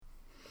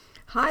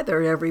Hi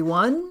there,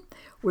 everyone.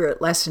 We're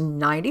at lesson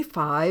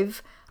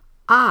 95.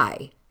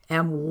 I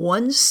am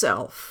one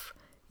self,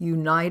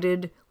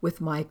 united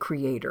with my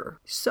Creator.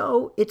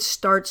 So it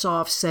starts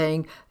off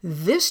saying,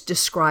 this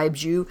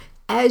describes you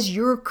as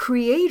your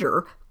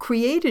Creator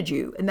created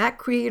you, and that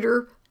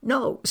Creator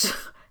knows.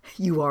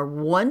 You are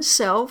one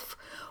self,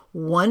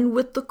 one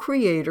with the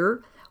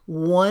Creator,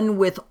 one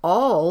with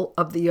all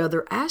of the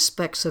other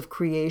aspects of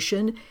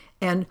creation,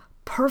 and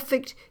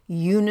perfect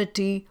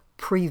unity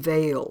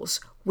prevails,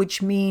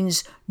 which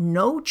means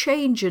no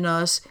change in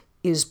us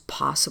is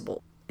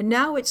possible. And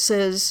now it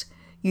says,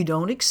 you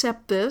don't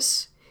accept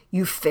this,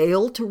 you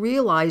fail to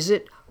realize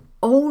it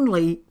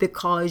only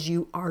because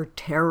you are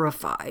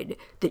terrified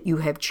that you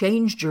have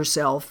changed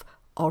yourself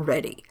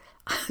already.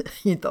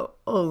 You thought,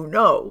 oh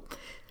no.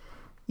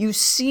 You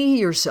see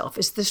yourself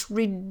as this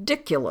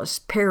ridiculous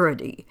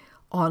parody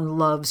on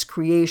love's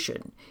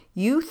creation.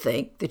 You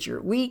think that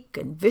you're weak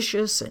and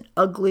vicious and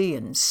ugly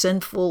and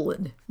sinful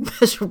and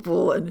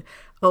miserable and,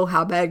 oh,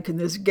 how bad can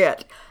this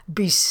get?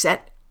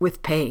 Beset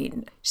with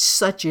pain.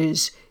 Such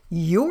is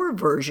your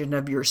version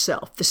of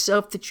yourself, the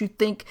self that you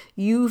think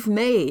you've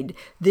made,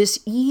 this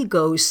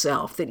ego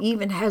self that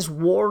even has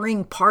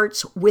warring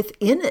parts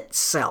within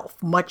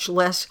itself, much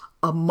less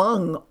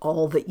among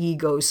all the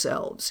ego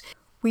selves.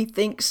 We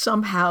think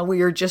somehow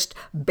we are just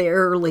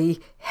barely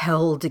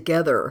held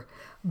together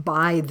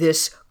by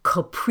this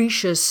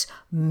capricious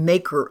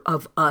maker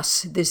of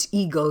us, this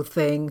ego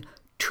thing,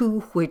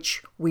 to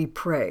which we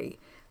pray.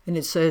 And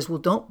it says, well,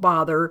 don't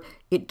bother.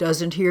 It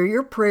doesn't hear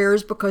your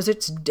prayers because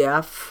it's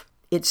deaf.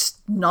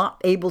 It's not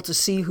able to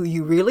see who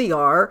you really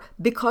are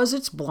because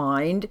it's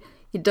blind.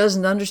 It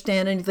doesn't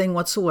understand anything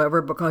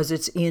whatsoever because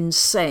it's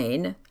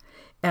insane.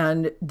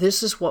 And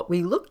this is what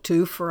we look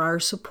to for our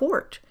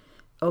support.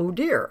 Oh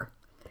dear.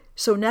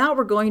 So now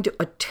we're going to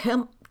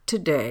attempt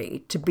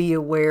today to be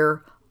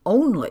aware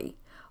only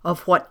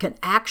of what can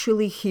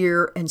actually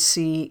hear and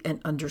see and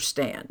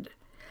understand.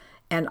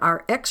 And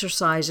our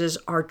exercises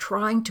are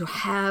trying to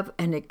have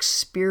an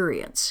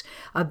experience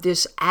of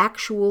this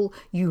actual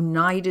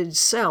united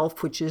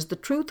self, which is the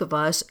truth of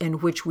us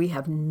and which we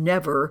have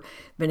never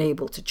been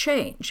able to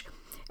change.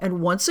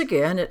 And once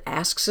again, it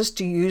asks us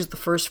to use the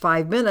first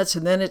 5 minutes,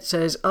 and then it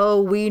says, oh,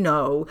 we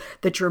know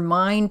that your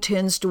mind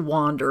tends to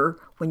wander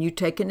when you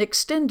take an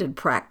extended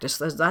practice.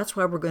 That's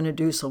why we're going to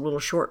do some little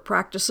short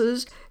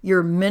practices.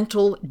 Your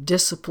mental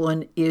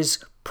discipline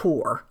is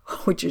poor,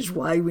 which is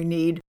why we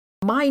need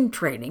mind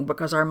training,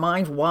 because our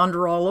minds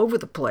wander all over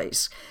the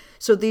place.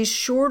 So these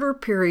shorter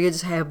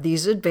periods have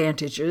these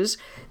advantages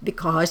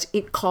because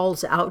it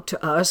calls out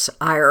to us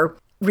our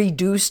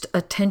reduced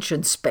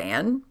attention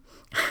span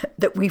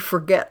that we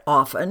forget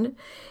often,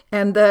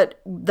 and that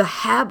the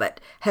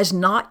habit has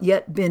not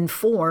yet been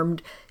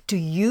formed to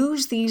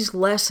use these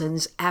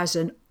lessons as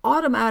an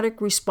automatic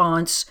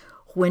response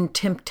when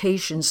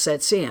temptation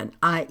sets in,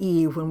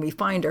 i.e., when we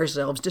find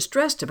ourselves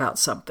distressed about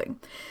something.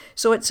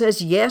 So it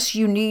says, yes,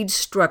 you need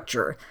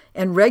structure,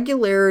 and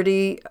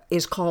regularity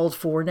is called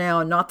for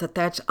now. Not that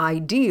that's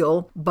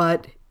ideal,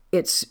 but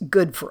it's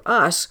good for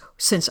us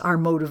since our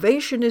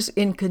motivation is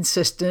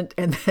inconsistent,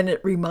 and then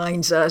it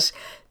reminds us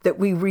that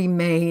we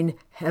remain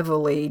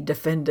heavily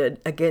defended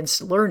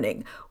against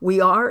learning. We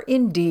are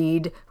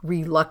indeed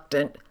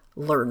reluctant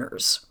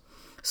learners.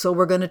 So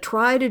we're going to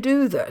try to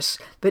do this,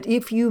 but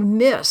if you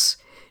miss,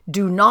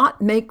 do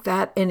not make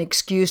that an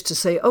excuse to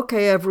say,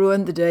 okay, I've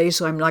ruined the day,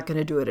 so I'm not going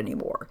to do it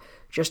anymore.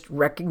 Just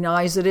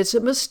recognize that it's a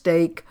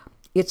mistake,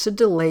 it's a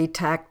delay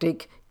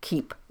tactic,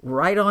 keep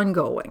right on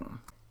going.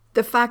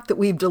 The fact that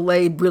we've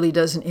delayed really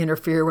doesn't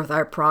interfere with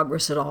our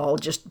progress at all.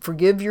 Just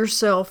forgive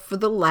yourself for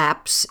the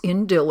lapse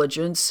in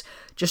diligence.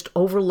 Just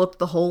overlook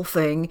the whole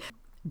thing.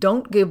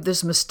 Don't give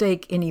this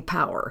mistake any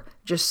power.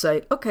 Just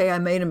say, okay, I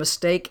made a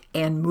mistake,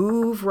 and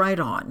move right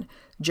on.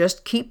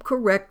 Just keep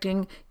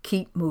correcting,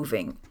 keep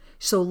moving.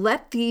 So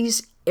let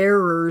these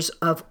errors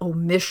of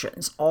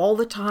omissions, all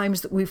the times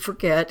that we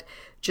forget,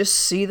 just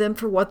see them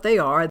for what they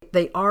are.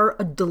 They are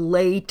a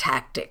delay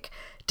tactic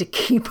to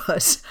keep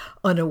us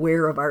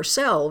unaware of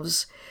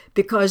ourselves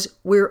because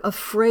we're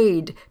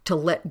afraid to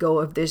let go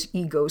of this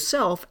ego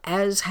self,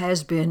 as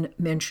has been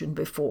mentioned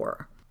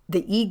before.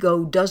 The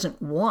ego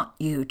doesn't want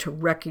you to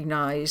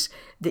recognize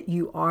that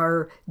you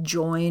are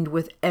joined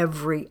with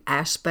every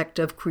aspect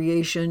of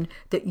creation,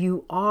 that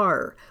you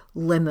are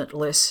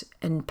limitless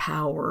in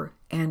power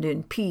and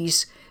in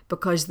peace,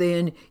 because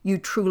then you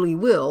truly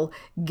will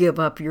give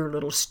up your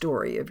little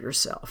story of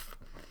yourself.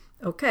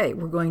 Okay,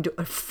 we're going to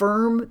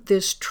affirm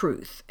this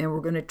truth, and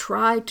we're going to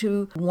try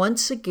to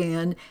once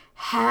again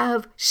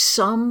have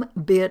some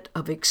bit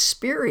of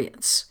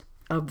experience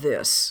of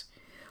this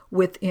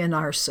within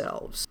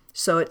ourselves.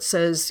 So it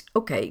says,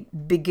 okay,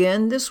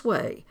 begin this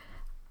way.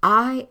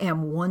 I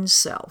am one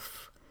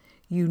self,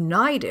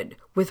 united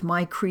with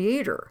my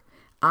Creator.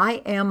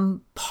 I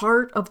am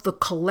part of the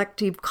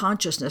collective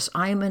consciousness.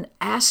 I am an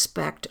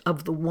aspect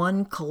of the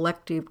one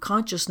collective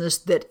consciousness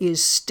that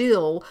is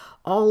still,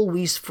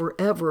 always,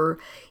 forever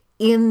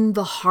in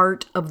the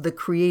heart of the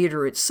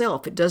Creator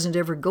itself. It doesn't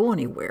ever go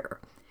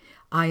anywhere.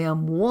 I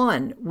am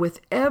one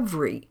with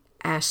every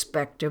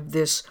aspect of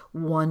this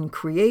one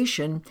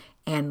creation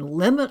and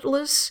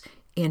limitless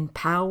in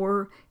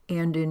power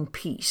and in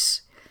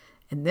peace.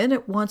 And then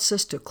it wants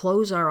us to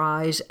close our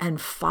eyes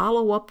and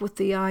follow up with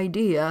the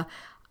idea,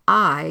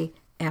 I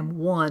am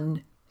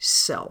one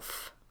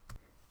self.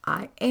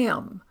 I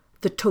am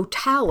the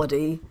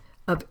totality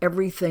of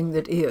everything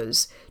that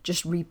is.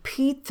 Just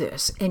repeat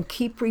this and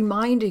keep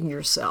reminding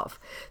yourself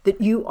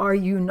that you are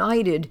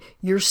united,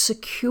 you're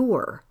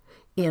secure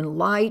in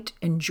light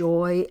and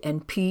joy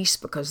and peace,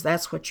 because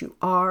that's what you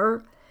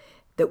are,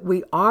 that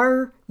we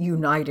are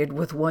united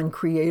with one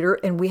Creator,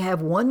 and we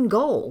have one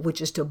goal,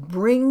 which is to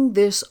bring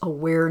this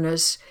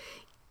awareness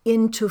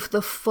into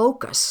the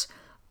focus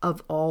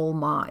of all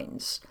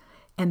minds.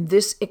 And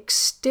this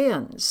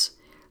extends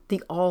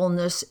the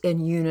allness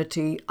and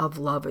unity of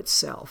love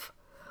itself.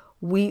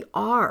 We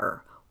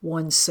are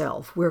one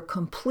self. We're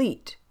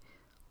complete.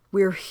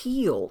 We're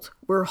healed.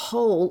 We're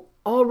whole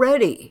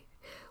already.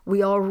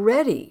 We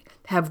already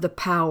have the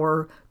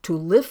power to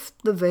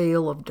lift the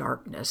veil of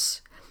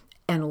darkness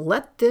and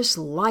let this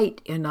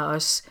light in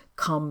us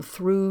come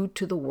through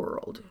to the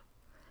world.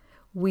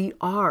 We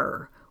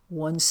are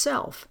one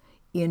self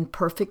in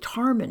perfect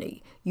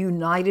harmony,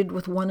 united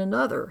with one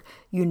another,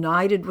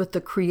 united with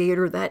the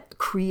Creator that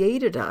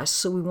created us.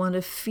 So we want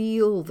to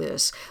feel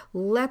this.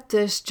 Let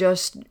this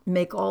just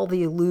make all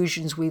the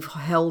illusions we've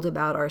held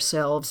about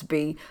ourselves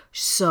be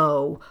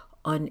so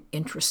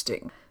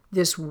uninteresting.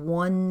 This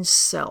one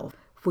self,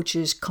 which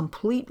is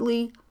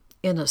completely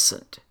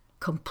innocent,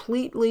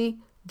 completely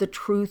the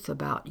truth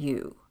about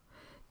you.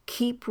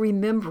 Keep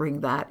remembering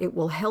that. It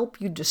will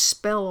help you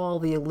dispel all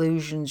the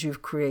illusions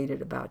you've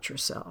created about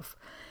yourself.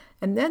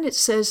 And then it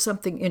says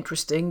something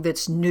interesting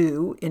that's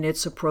new in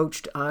its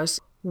approach to us.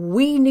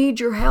 We need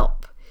your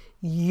help,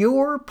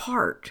 your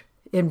part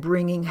in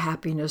bringing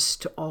happiness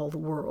to all the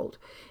world.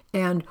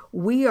 And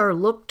we are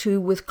looked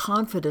to with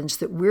confidence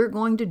that we're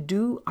going to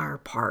do our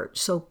part.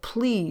 So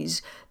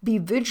please be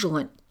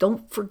vigilant.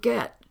 Don't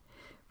forget.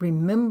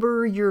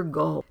 Remember your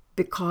goal,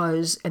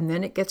 because, and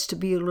then it gets to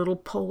be a little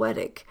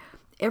poetic.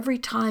 Every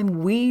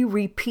time we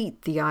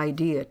repeat the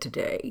idea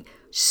today,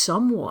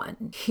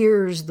 someone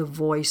hears the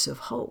voice of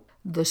hope,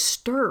 the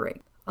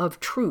stirring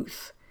of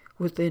truth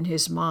within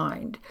his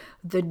mind,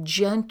 the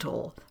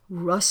gentle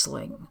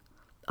rustling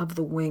of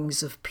the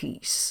wings of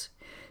peace.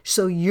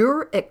 So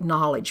your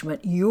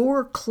acknowledgement,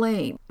 your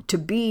claim to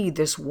be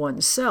this one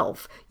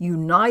self,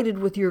 united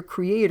with your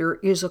Creator,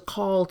 is a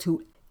call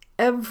to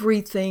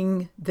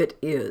everything that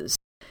is,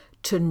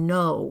 to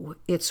know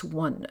its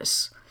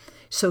oneness.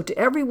 So to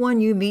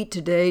everyone you meet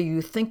today,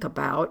 you think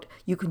about,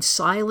 you can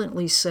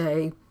silently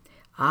say,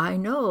 I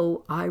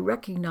know, I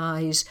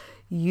recognize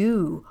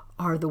you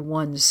are the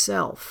one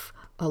self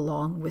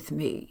along with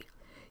me,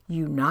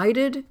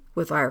 united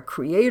with our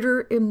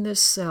Creator in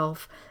this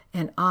self,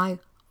 and I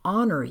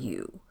honor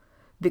you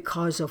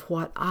because of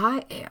what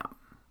I am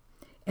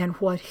and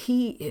what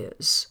He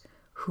is,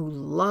 who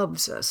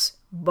loves us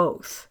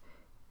both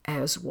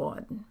as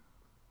one.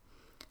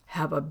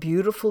 Have a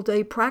beautiful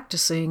day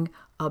practicing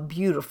a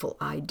beautiful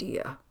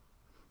idea.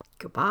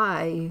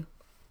 Goodbye.